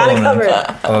Scotland, we've got it covered.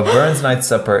 Of a Burns night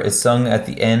supper is sung at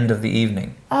the end of the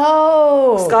evening.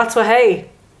 Oh. Scots wa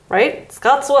hay, right?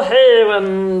 Scots wa hay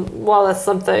when Wallace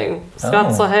something.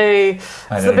 Scots wa hay.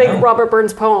 It's the big Robert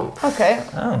Burns poem. Okay.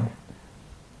 Oh.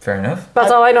 Fair enough. That's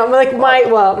all I know. Like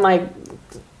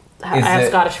I have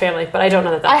Scottish family, but I don't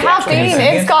know that that's I have been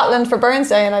in Scotland for Burns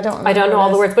Day, and I don't know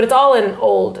all the words, but it's all in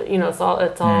old. It's all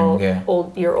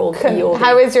old. Your old.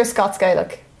 How is your Scots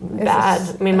Gaelic?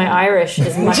 Bad. I mean, my Irish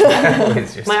is much better.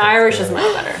 My Irish is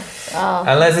much better.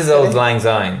 Unless it's Old Lang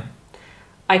Syne.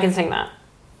 I can sing that.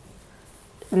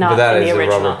 Not but that in is the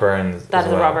original. Robert Burns. That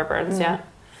is Robert Burns, yeah.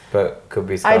 But could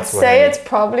be I'd Scots. say it's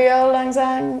probably Old Lang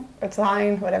Syne or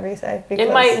Syne, whatever you say.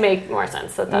 It might make more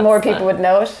sense that that's more people would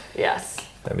know it. Yes.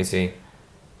 Let me see.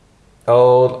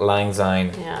 Old Lang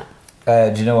Syne. Yeah.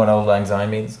 Do you know what Old Lang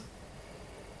Syne means?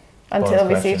 Until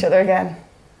we see each other again.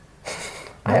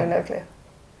 I have no clue.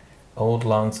 Old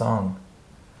Long Song.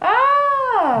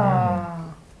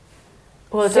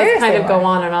 Well, it does kind of go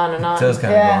on and on and on. It does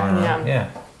kind of go on and on. Yeah.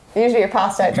 Usually you're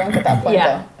passed out drunk at that point,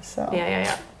 though. So.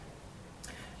 Yeah.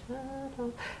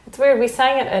 It's weird. We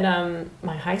sang it at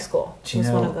my high school. It was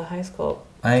one of the high school.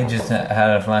 I just had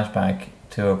a flashback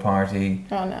to a party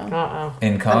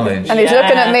in college. And he's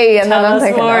looking at me, and then I'm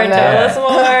thinking, tell us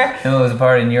more. No, it was a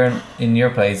party in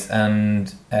your place,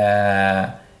 and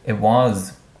it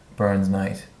was Burns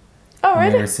night. Oh, really?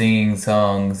 And we were singing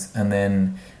songs, and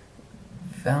then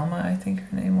Velma, I think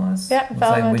her name was. Yeah,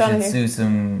 Velma like, Donahue.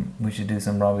 we should do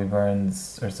some Robbie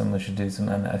Burns, or someone should do some,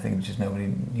 and I think just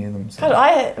nobody knew them. So. God,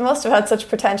 I must have had such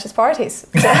pretentious parties.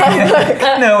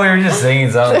 No, we were just singing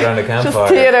songs around a campfire.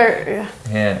 Just theatre.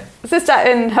 Yeah. Is this that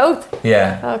in Howth?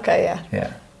 Yeah. Okay, yeah.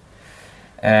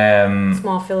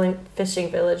 Small fishing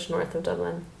village north of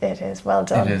Dublin. It is, well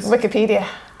done. It is. Wikipedia.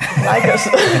 I like it.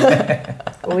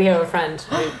 We have a friend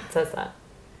who says that.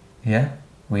 Yeah,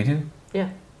 we do? Yeah.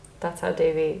 That's how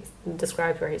Davey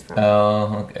describes where he's from.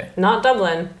 Oh, okay. Not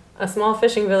Dublin. A small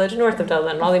fishing village north of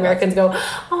Dublin. All the Americans go,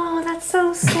 oh, that's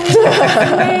so sweet.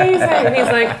 That's amazing. And he's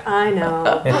like, I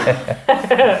know.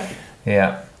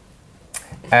 Yeah.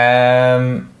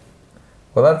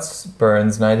 Well, that's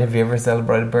Burns night. Have you ever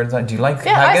celebrated Burns night? Do you like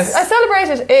haggis? I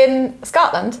celebrated in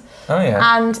Scotland. Oh,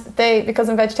 yeah. And because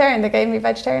I'm vegetarian, they gave me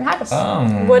vegetarian haggis.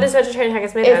 What is vegetarian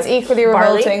haggis made of? It's equally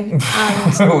revolting.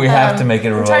 And, we have to make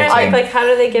it revolting. I'm trying to think, how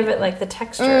do they give it the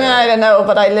texture? I don't know,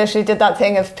 but I literally did that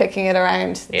thing of picking it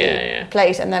around the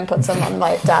plate and then put some on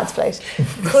my dad's plate.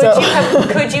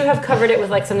 Could you have covered it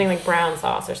with something like brown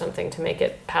sauce or something to make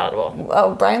it palatable?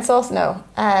 Oh, brown sauce? No.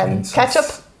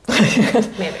 Ketchup.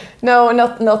 Maybe. No,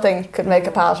 nothing could make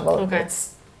it palatable. Okay.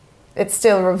 It's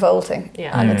still revolting.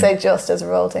 Yeah. And I'd say just as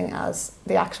revolting as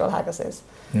the actual haggis is.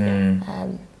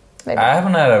 Mm. Maybe. I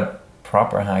haven't had a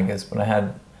proper haggis, but I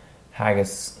had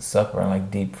haggis supper and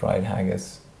like deep fried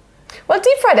haggis. Well,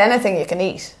 deep fried anything you can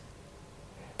eat.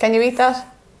 Can you eat that?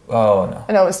 Oh no.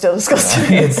 I know it's still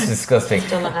disgusting. It's disgusting.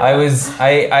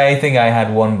 I think I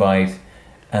had one bite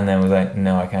and then was like,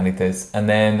 no, I can't eat this. And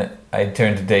then I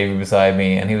turned to David beside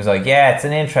me and he was like, yeah, it's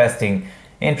an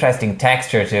interesting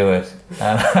texture to it.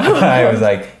 And I was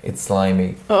like, it's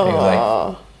slimy. Oh. He was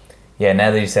like, yeah,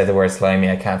 now that you said the word slimy,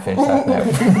 I can't finish that now.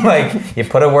 Like, you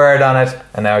put a word on it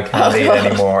and now I can't eat it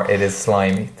anymore. It is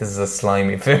slimy. This is a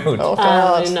slimy food. Oh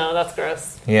God. No, that's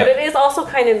gross. Yeah. But it is also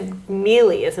kind of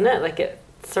mealy, isn't it? Like it's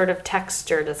sort of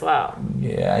textured as well.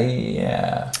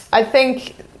 Yeah. I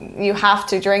think you have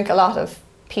to drink a lot of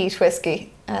peat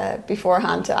whiskey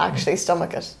beforehand to actually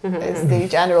stomach it. Is the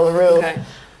general rule. Okay.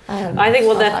 I think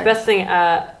the best thing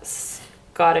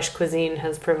Scottish cuisine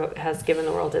has given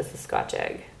the world is the Scotch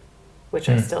egg, which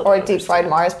I still or a deep fried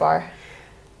Mars bar.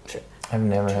 I've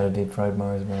never had a deep fried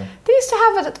Mars bar. They used to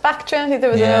have it at the back of Trinity.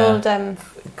 There was an old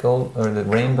gold or the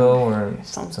rainbow or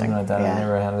something like that. Yeah. I've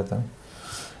never had it though.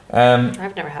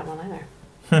 I've never had one either.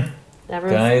 Never.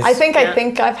 Guys, I think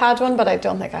I've had one, but I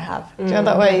don't think I have. Do you know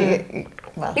that way?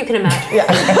 You can imagine.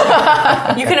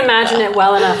 Yeah. You can imagine it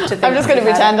well enough to think. I'm just going to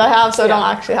pretend I have, so I don't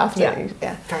actually have to.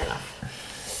 Yeah. Fair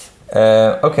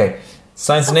enough. Okay.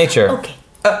 Science and nature.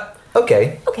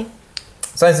 Okay.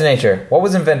 Science and nature. What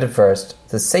was invented first,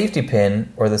 the safety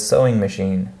pin or the sewing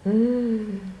machine?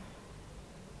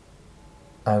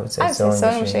 I would say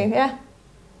sewing machine. Yeah.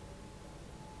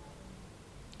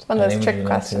 It's one of those trick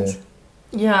questions.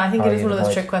 Yeah, I think it is one of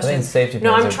those trick questions. Safety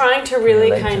no, I'm trying to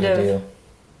really kind of. Deal.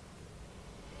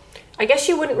 I guess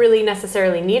you wouldn't really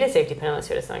necessarily need a safety pin unless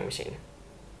you had a sewing machine,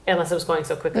 unless it was going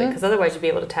so quickly. Because otherwise, you'd be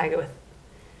able to tag it with.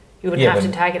 You wouldn't have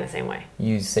to tag it the same way.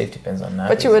 Use safety pins on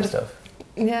napkins and stuff.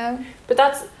 Yeah. But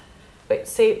that's what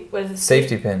is it?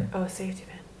 Safety pin. Oh, a safety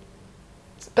pin.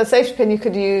 But safety pin you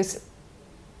could use.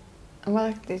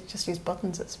 Well, they just use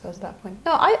buttons, I suppose, at that point.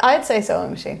 No, I'd say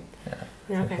sewing machine.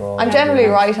 Yeah, okay. I'm generally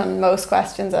right on most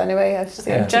questions anyway.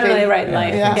 I'm generally right in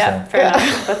life. Yeah, fair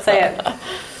enough. Let's say it.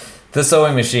 The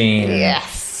sewing machine.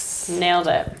 Yes. Nailed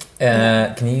it.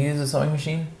 Can you use a sewing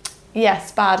machine?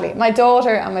 Yes, badly. My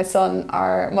daughter and my son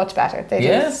are much better. They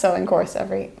do a sewing course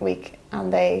every week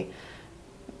and they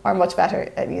are much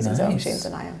better at using sewing machines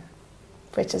than I am,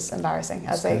 which is embarrassing.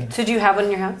 So do you have one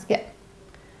in your house? Yeah.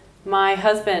 My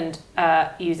husband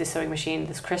used a sewing machine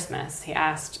this Christmas. He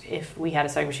asked if we had a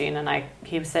sewing machine, and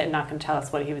he was not going to tell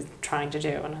us what he was trying to do.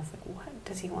 And I was like, "What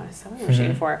does he want a sewing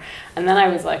machine for?" And then I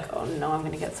was like, "Oh no, I'm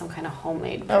going to get some kind of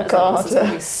homemade present. God. This is going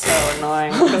to be so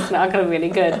annoying. It's not going to be any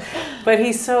good." But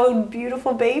he sewed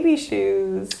beautiful baby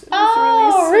shoes. It's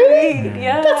really sweet.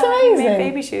 Yeah, that's amazing. He made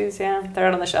baby shoes. Yeah, they're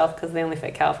out on the shelf because they only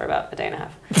fit Cal for about a day and a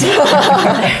half.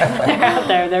 They're out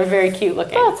there. They're very cute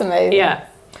looking. That's amazing. Yeah.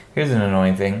 Here's an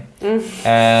annoying thing.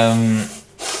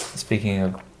 Speaking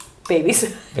of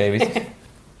babies.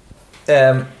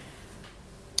 The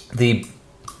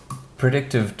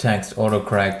predictive text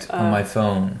autocorrect on my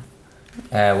phone,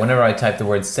 whenever I type the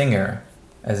word singer,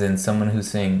 as in someone who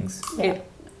sings, it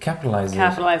capitalizes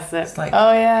it. It's like,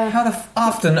 how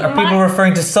often are people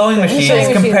referring to sewing machines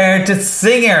compared to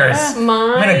singers?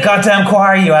 I'm in a goddamn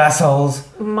choir, you assholes.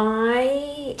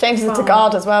 Changes it to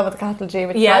God as well with a capital G,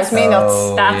 which drives me nuts.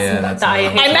 I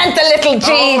meant the little G.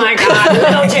 Oh my god,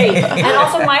 little G. And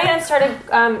also mine had started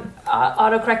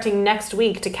autocorrecting next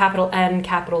week to capital N,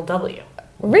 capital W.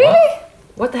 Really?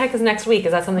 What the heck is next week?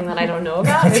 Is that something that I don't know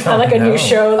about? Is that like a new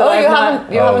show that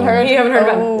you haven't heard? You haven't heard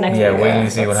about next week? Yeah, wait till you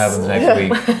see what happens next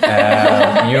week.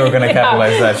 You're going to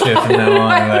capitalize that shit from now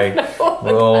on. Like,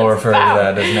 we'll all refer to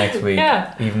that as next week.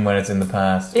 Yeah. Even when it's in the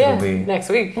past. Yeah, it'll be next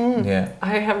week. Yeah.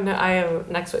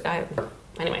 Next week.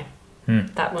 Anyway,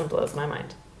 that one blows my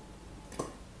mind.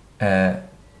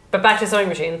 But back to sewing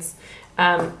machines.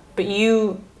 But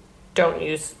you don't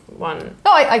use one.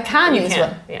 No, I can use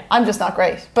one. Yeah. I'm just not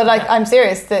great. But I'm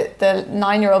serious. The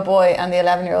 9-year-old boy and the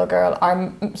 11-year-old girl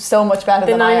are so much better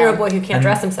than I am. The 9-year-old boy who can't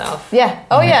dress himself. Yeah.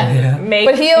 Oh yeah.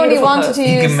 But he only wanted to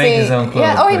use He can make his own clothes.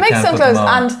 Yeah. Oh, he makes his own clothes.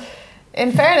 And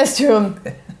in fairness to him,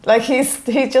 like he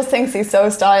just thinks he's so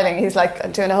styling. He's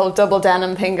like doing a whole double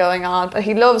denim thing going on. But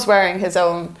he loves wearing his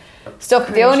own stuff.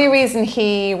 The only reason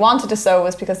he wanted to sew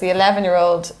was because the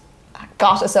 11-year-old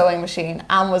got a sewing machine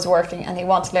and was working, and he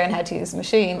wanted to learn how to use the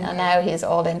machine, and now he's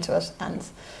all into it. And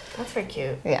that's very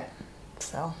cute. Yeah.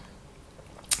 So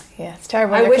yeah, it's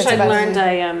terrible. I wish I'd learned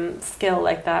a skill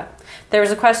like that. There was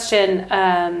a question.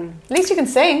 At least you can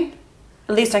sing.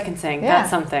 At least I can sing. Yeah. That's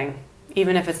something.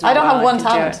 Even if it's not I don't have one can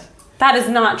do talent. it. That is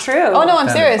not true. Oh no, I'm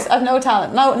serious. I've no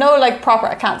talent. No, like proper.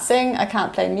 I can't sing. I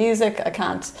can't play music. I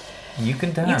can't. You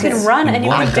can dance. You can run and you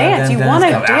want can dance. You want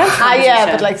to dance.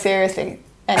 Yeah, but like seriously.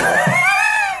 Anyway.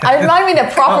 I mean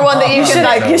a proper one that you can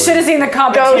like. You should have seen the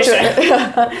competition.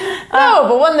 No,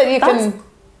 but one that you can,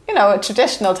 a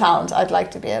traditional talent. I'd like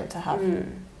to be able to have.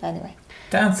 Anyway.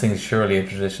 Dancing is surely a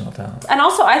traditional talent. And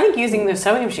also, I think using the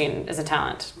sewing machine is a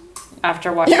talent.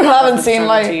 After watching, you haven't seen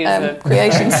my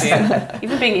creations.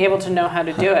 Even being able to know how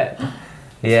to do it.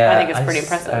 Yeah, I think it's pretty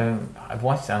impressive. I've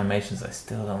watched animations. I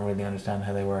still don't really understand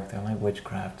how they work. They're like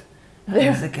witchcraft. How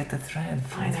does it get the thread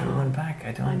through and back?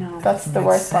 I know. That's the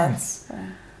worst part. It's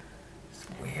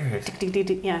weird.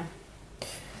 Yeah.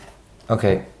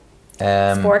 Okay.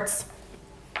 Sports.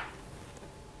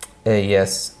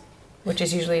 Yes. Which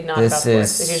is usually not this about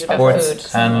sports. This is is usually sports about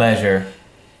food. and leisure.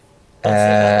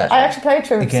 I actually played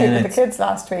True with the kids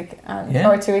last week,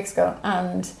 or 2 weeks ago,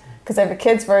 and because I have a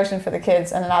kids version for the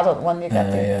kids and an adult one you get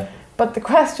there. Yeah. But the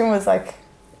question was like,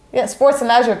 sports and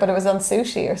leisure, but it was on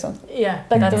sushi or something. Yeah,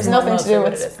 like there was nothing to do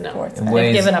with sports.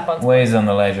 They've given up on sports. Weighs on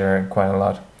the leisure quite a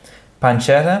lot.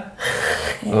 Pancetta,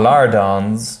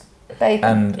 lardons, bacon,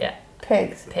 and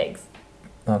pigs.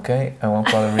 Okay, I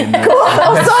won't bother reading that. Go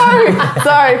on,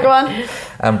 sorry, go on.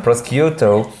 And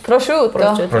prosciutto.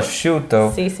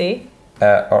 CC.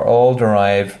 Are all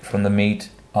derived from the meat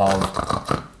of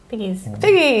piggies.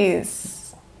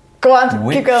 Go on,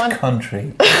 keep going. Which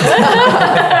country?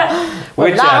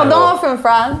 Which lardon from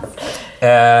France.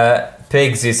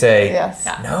 Pigs, you say? Yes.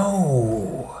 Yeah.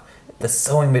 No, the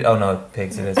sewing meat. Oh no,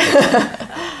 pigs. It is.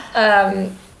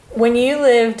 When you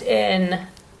lived in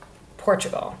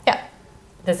Portugal. Yeah.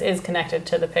 This is connected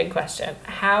to the pig question.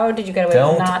 How did you get away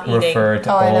with not eating? Don't refer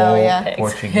to all pigs.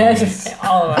 Portuguese.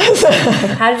 All of us.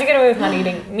 How did you get away with not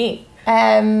eating meat?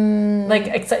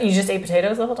 Except you just ate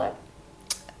potatoes the whole time?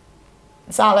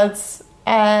 Salads.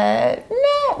 No.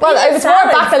 Well, it was more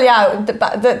bacalhau.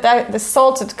 The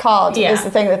salted cod is the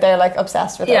thing that they're like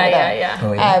obsessed with. Yeah.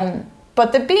 Oh, yeah.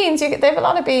 But the beans, they have a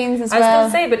lot of beans as well. I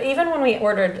was going to say, but even when we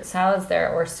ordered salads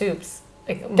there or soups,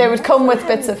 they would come with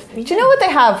bits of. Do you know what they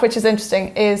have, which is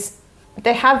interesting, is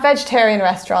they have vegetarian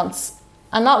restaurants,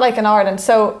 and not like in Ireland.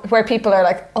 So where people are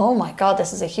like, oh my god,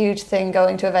 this is a huge thing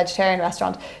going to a vegetarian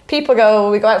restaurant. People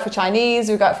we go out for Chinese,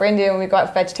 we go out for Indian, we go out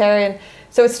for vegetarian.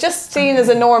 So it's just seen as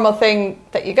a normal thing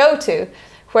that you go to.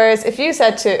 Whereas if you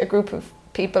said to a group of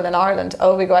people in Ireland,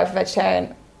 oh, we go out for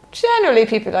vegetarian, generally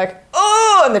people are like,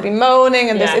 oh, and they'd be moaning,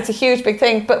 and it's a huge big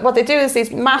thing. But what they do is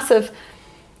these massive.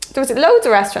 There was loads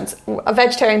of restaurants,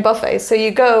 vegetarian buffets. So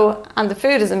you go and the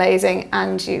food is amazing,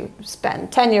 and you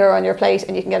spend €10 on your plate,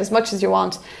 and you can get as much as you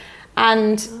want.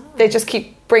 And they just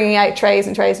keep bringing out trays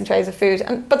and trays and trays of food.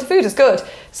 But the food is good.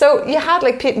 So you had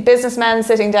like businessmen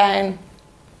sitting down.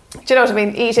 Do you know what I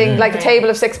mean? Eating like a table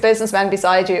of 6 businessmen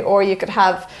beside you, or you could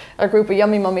have a group of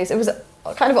yummy mummies. It was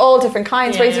kind of all different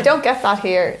kinds. Whereas you don't get that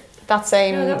here. That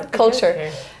same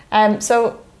culture.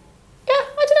 So yeah,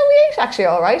 I don't know. We ate actually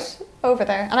all right over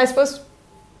there, and I suppose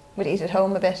we'd eat at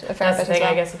home a fair bit as well.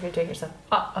 I guess if you take yourself.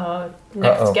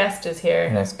 Next guest is here.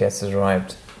 Next guest has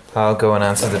arrived. I'll go and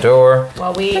answer the door.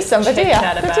 Well, there's somebody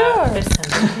at the door.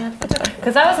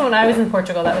 Because that was when I was in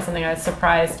Portugal. That was something I was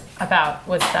surprised about.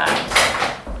 Was that?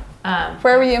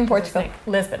 Where were you in Portugal?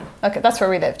 Lisbon. Okay, that's where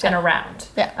we lived. And around.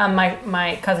 Yeah.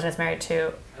 My cousin is married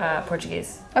to a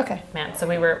Portuguese. Okay. Man, so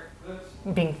we were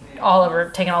being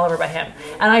taken all over by him,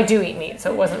 and I do eat meat,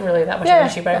 so it wasn't really that much of an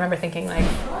issue. But I remember thinking like,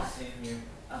 oh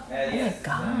my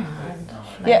god,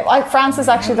 France is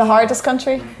actually the hardest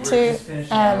country to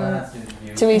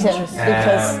eat in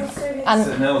because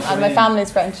and my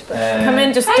family's French. But come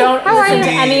in, just don't listen to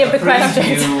any of the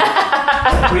questions.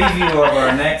 Preview of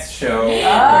our next show. The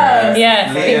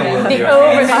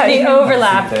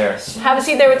overlap. Have a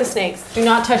seat there with the snakes. Do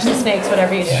not touch the snakes,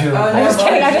 whatever you do. I'm just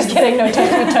kidding. No,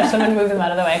 touch them and move them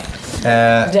out of the way.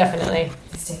 Definitely.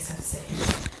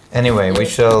 Anyway, we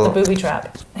shall. The booby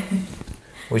trap.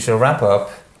 We shall wrap up.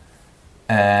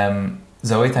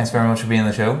 Zoe, thanks very much for being on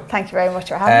the show. Thank you very much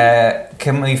for having me.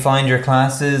 Can we find your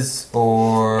classes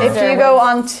or... If you go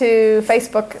onto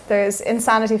Facebook, there's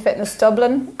Insanity Fitness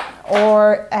Dublin,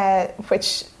 or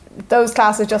which those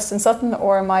classes just in Sutton,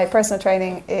 or my personal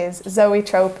training is Zoe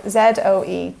Trope,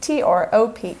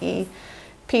 ZOETROPE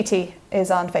PT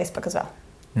is on Facebook as well.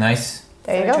 Nice.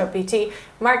 There you go. PT.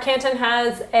 Mark Canton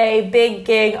has a big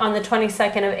gig on the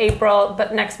 22nd of April,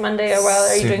 but next Monday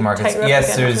are you doing tightrope?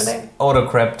 Yes, there's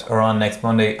Autocrept are on next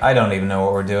Monday. I don't even know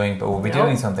what we're doing, but we'll be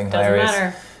doing something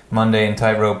hilarious. Monday in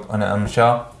tightrope on the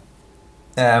shop.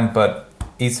 But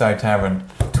Eastside Tavern,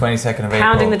 22nd of April.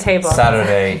 Pounding the table.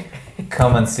 Saturday.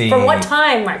 come and see. From what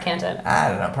time, Mark Canton? I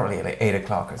don't know, probably like 8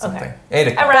 o'clock or something. Okay. 8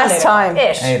 o'clock. Around Best time.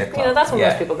 Ish. 8 o'clock. You know, that's when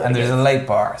most people go. And to there's a gigs. late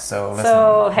bar, so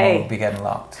listen, hey. we'll be getting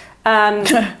locked.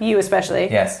 You especially.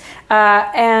 Yes.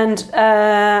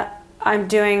 I'm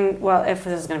doing, well, if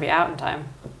this is going to be out in time.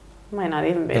 Might not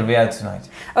even be. It'll be out tonight.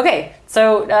 Okay,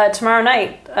 so tomorrow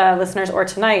night, listeners, or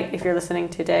tonight, if you're listening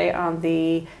today on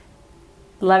the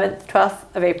 11th,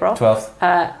 12th of April. 12th.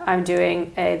 I'm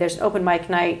doing there's an open mic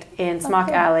night in Smock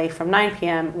Alley from 9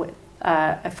 p.m. with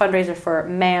a fundraiser for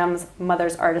MAM's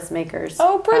Mothers Artist Makers.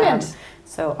 Oh, brilliant.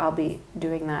 So I'll be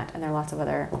doing that, and there are lots of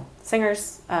other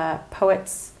singers,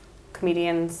 poets,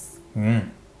 comedians,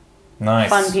 Nice.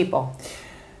 fun people.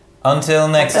 Until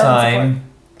next time,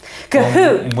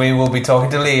 Cahoot! we will be talking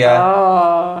to Leah.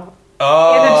 Oh.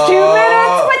 Oh. In 2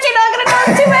 minutes, but you're not going to know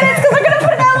in 2 minutes because we're going to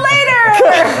put it out later.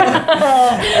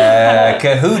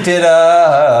 Cahoot it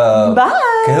up.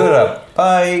 Bye. Cahoot up.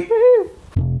 Bye.